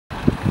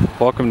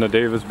Welcome to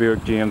Davis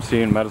Buick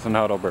GMC in Medicine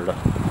Hat, Alberta.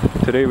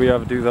 Today we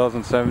have a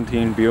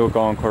 2017 Buick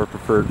Encore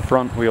Preferred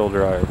front wheel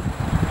drive.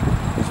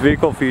 This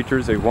vehicle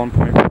features a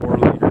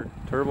 1.4 liter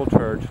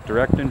turbocharged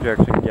direct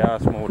injection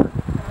gas motor.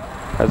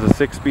 Has a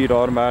 6-speed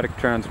automatic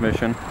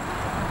transmission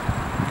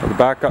with a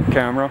backup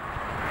camera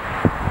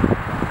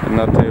and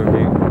that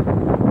tailgate.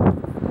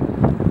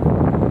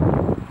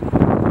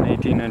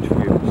 18-inch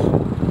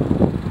wheels.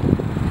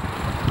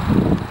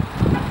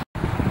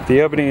 The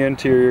ebony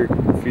interior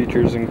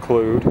features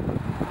include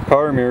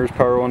power mirrors,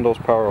 power windows,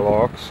 power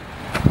locks,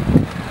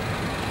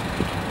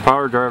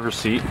 power driver's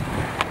seat,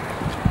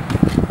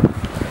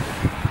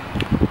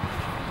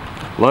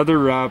 leather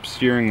wrapped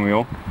steering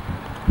wheel,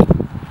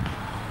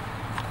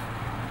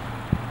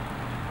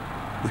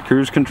 with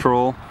cruise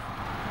control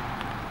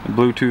and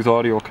Bluetooth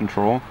audio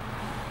control,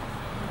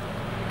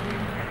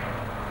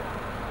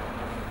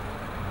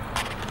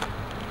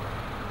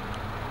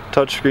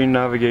 touchscreen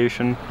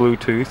navigation,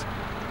 Bluetooth,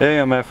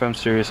 AM FM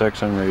Sirius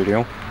XM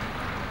radio,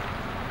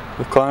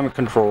 with climate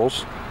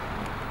controls,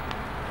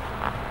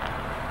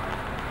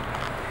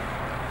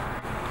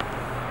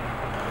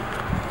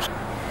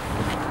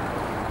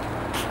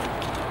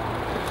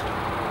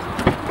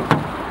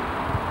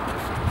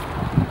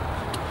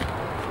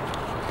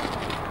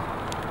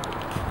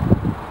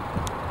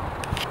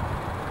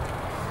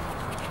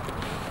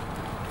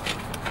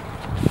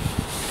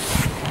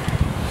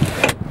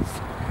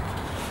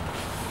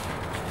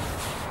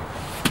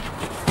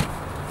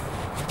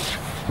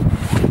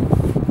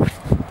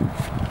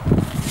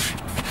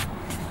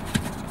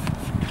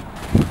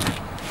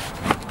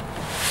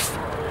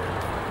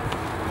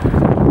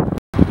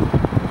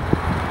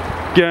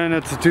 Again,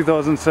 it's a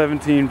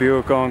 2017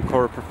 Buick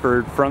Encore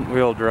Preferred front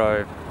wheel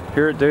drive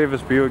here at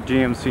Davis Buick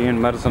GMC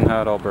in Medicine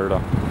Hat,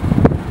 Alberta.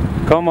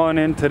 Come on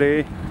in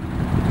today,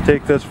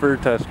 take this for a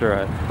test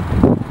drive.